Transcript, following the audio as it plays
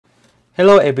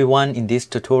Hello everyone, in this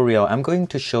tutorial I'm going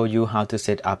to show you how to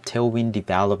set up Tailwind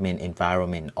development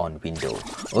environment on Windows.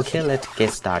 Okay, let's get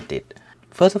started.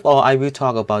 First of all, I will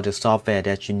talk about the software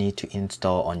that you need to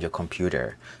install on your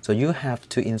computer. So you have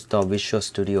to install Visual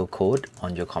Studio Code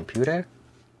on your computer.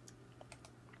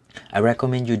 I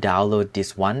recommend you download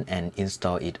this one and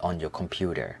install it on your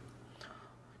computer.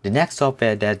 The next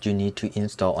software that you need to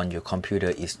install on your computer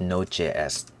is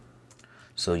Node.js.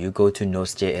 So you go to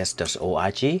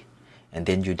nodejs.org and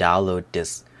then you download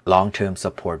this long-term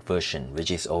support version,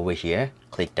 which is over here.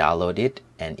 Click download it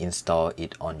and install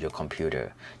it on your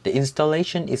computer. The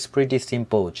installation is pretty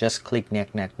simple. Just click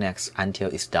next until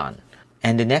it's done.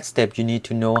 And the next step, you need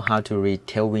to know how to read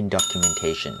Tailwind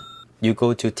documentation. You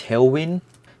go to Tailwind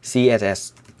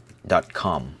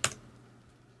CSS.com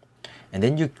and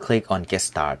then you click on Get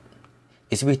Started.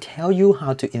 It will tell you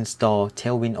how to install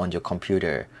Tailwind on your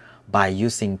computer by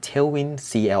using Tailwind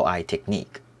CLI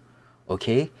technique.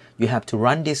 Okay, you have to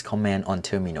run this command on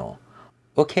terminal.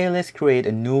 Okay, let's create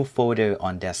a new folder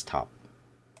on desktop.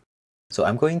 So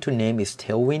I'm going to name it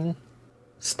Tailwind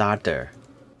Starter.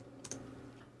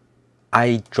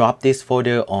 I dropped this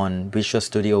folder on Visual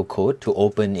Studio Code to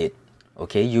open it.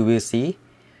 Okay, you will see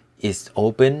it's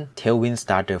open Tailwind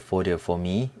Starter folder for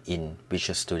me in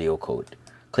Visual Studio Code.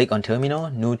 Click on Terminal,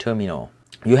 New Terminal.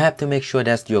 You have to make sure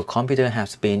that your computer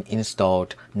has been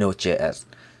installed Node.js.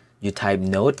 You type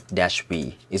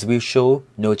node-v. It will show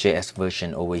Node.js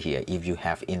version over here if you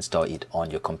have installed it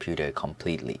on your computer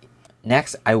completely.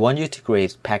 Next, I want you to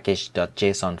create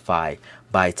package.json file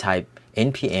by type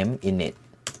npm init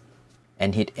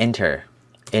and hit enter,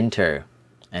 enter,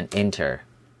 and enter,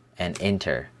 and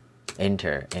enter,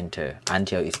 enter, enter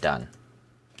until it's done.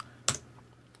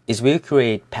 It will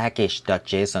create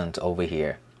package.json over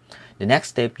here. The next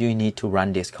step, you need to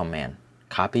run this command.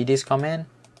 Copy this command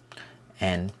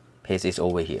and paste it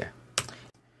over here.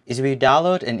 It will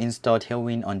download and install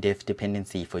Tailwind on dev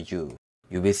dependency for you.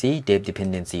 You will see dev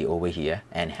dependency over here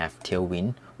and have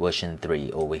Tailwind version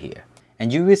 3 over here.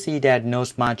 And you will see that no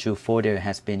module folder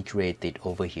has been created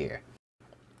over here.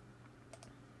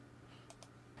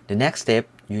 The next step,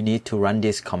 you need to run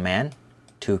this command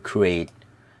to create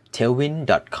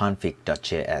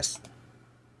tailwind.config.js.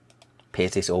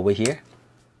 Paste this over here.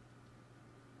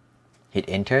 Hit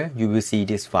enter, you will see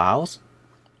these files.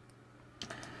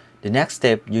 The next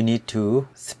step, you need to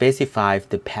specify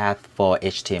the path for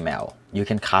HTML. You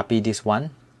can copy this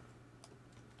one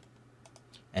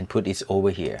and put it over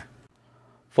here.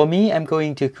 For me, I'm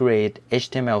going to create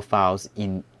HTML files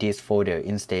in this folder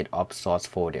instead of source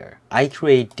folder. I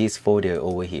create this folder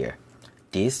over here,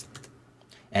 this,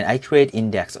 and I create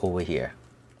index over here,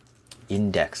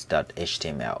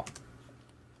 index.html.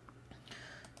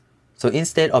 So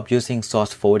instead of using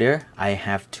source folder, I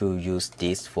have to use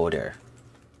this folder.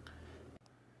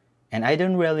 And I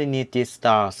don't really need these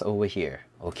stars over here.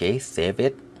 Okay, save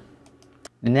it.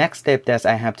 The next step that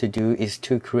I have to do is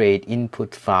to create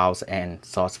input files and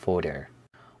source folder.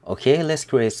 Okay, let's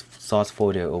create source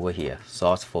folder over here,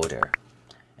 source folder.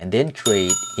 And then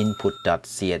create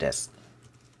input.css.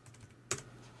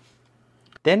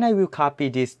 Then I will copy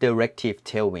this directive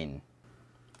Tailwind.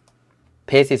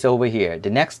 Paste it over here. The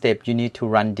next step, you need to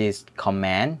run this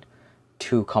command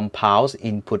to compile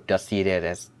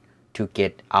input.css to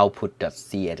get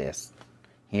output.css.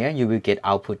 Here you will get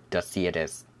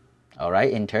output.css.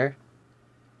 Alright, enter.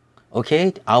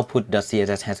 Okay,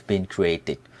 output.css has been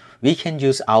created. We can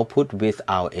use output with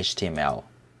our HTML.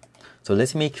 So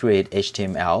let me create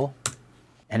HTML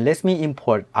and let me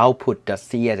import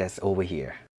output.css over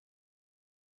here.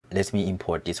 Let me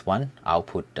import this one,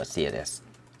 output.css.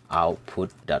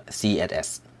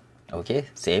 output.css. Okay,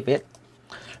 save it.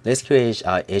 Let's create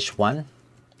h1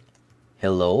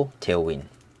 hello Tailwind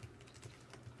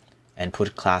and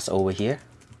put class over here,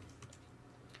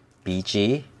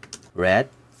 bg red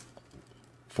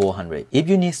 400. If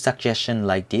you need suggestion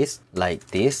like this,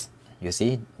 you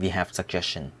see we have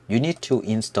suggestion. You need to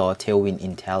install Tailwind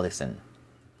IntelliSense.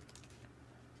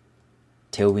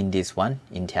 Tailwind this one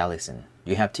IntelliSense.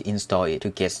 You have to install it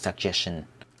to get suggestion.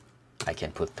 I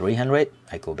can put 300.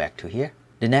 I go back to here.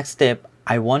 The next step,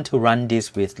 I want to run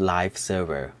this with live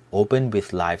server. Open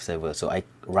with live server. So I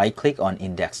right click on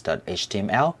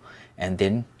index.html and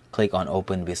then click on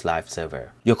open with live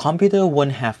server. Your computer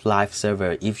won't have live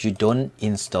server if you don't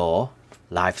install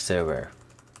live server.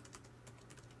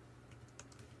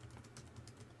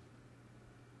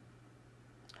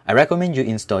 I recommend you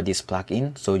install this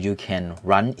plugin so you can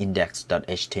run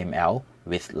index.html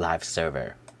with live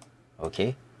server.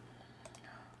 Okay.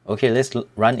 Okay, let's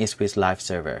run it with live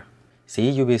server. See,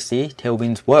 you will see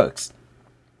Tailwind works.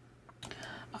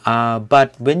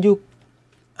 But when you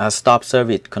stop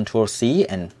service, Control C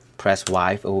and press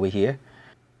Y over here.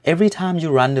 Every time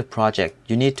you run the project,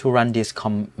 you need to run this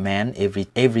command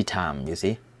every time. You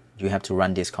see, you have to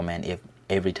run this command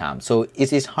every time. So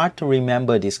it is hard to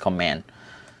remember this command.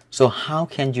 So how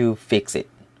can you fix it?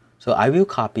 So I will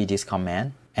copy this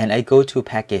command and I go to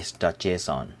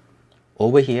package.json.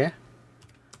 Over here,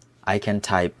 I can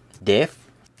type def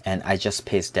and I just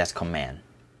paste that command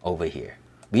over here.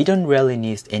 We don't really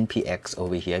need npx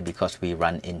over here because we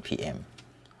run npm.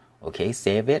 Okay,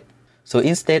 save it. So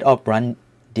instead of run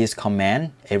this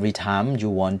command every time you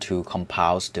want to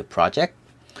compile the project,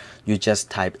 you just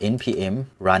type npm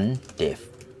run def.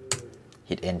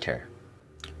 Hit enter.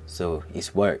 So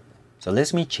it's worked. So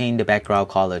let me change the background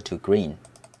color to green.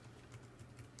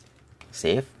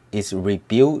 Save. It's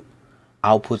rebuild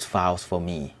output files for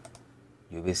me.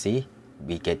 You will see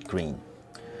we get green.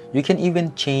 You can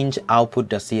even change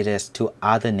output.css to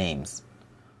other names.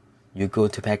 You go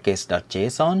to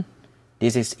package.json.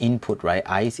 This is input, right?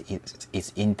 I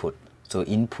is input. So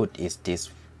input is this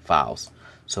files.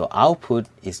 So output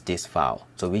is this file.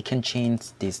 So we can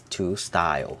change this to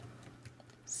style.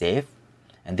 Save.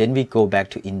 And then we go back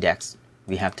to index.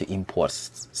 We have to import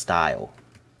style.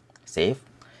 Save.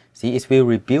 See, it will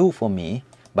rebuild for me,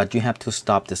 but you have to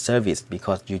stop the service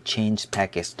because you changed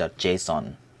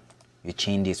package.json. You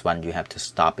change this one, you have to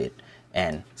stop it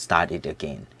and start it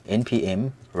again.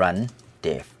 npm run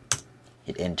def.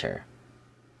 Hit enter.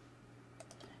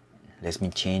 Let me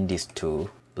change this to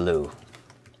blue.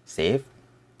 Save.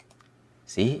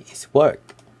 See, it's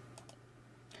worked.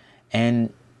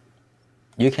 And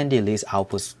you can delete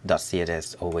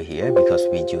outputs.css over here because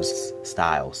we use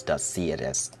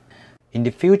styles.css. In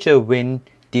the future, when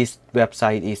this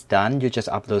website is done, you just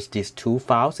upload these two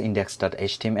files,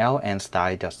 index.html and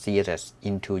style.css,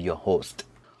 into your host.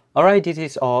 Alright, this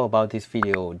is all about this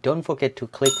video. Don't forget to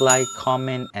click like,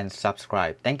 comment and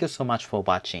subscribe. Thank you so much for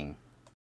watching.